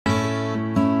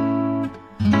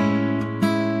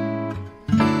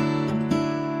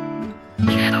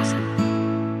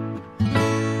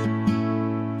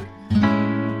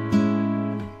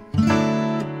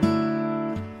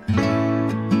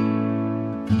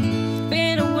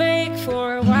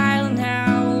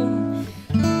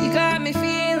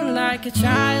like a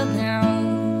child now,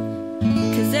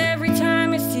 'cause every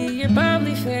time I see your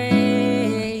bubbly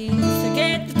face, I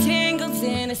get the tingles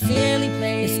in a silly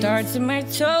place. It starts in my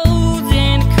toes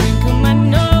and I crinkle my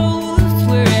nose.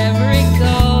 Wherever it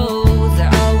goes, I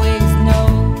always know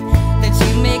that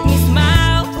you make me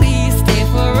smile. Please stay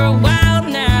for a while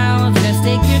now, just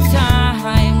take your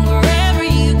time wherever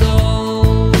you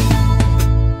go.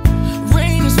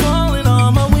 Rain is falling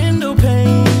on my window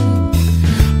pane,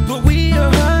 but we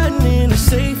are hiding in a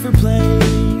safer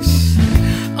place.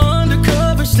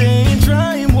 Undercover, staying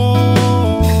dry and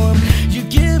warm. You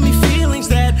give me feelings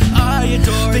that I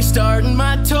adore. They start in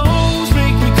my toes,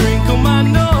 make me crinkle my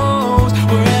nose.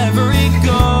 Wherever it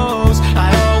goes, I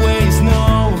always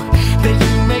know that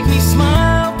you make me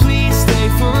smile. Please stay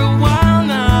for a while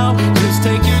now, just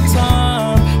take your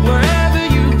time wherever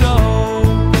you go.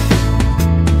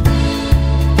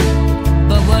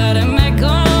 But what am I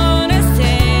gonna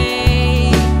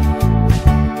say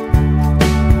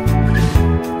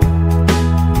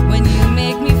when you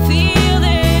make me feel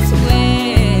this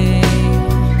way?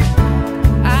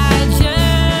 I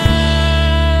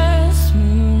just,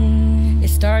 it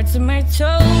starts in my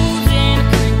toes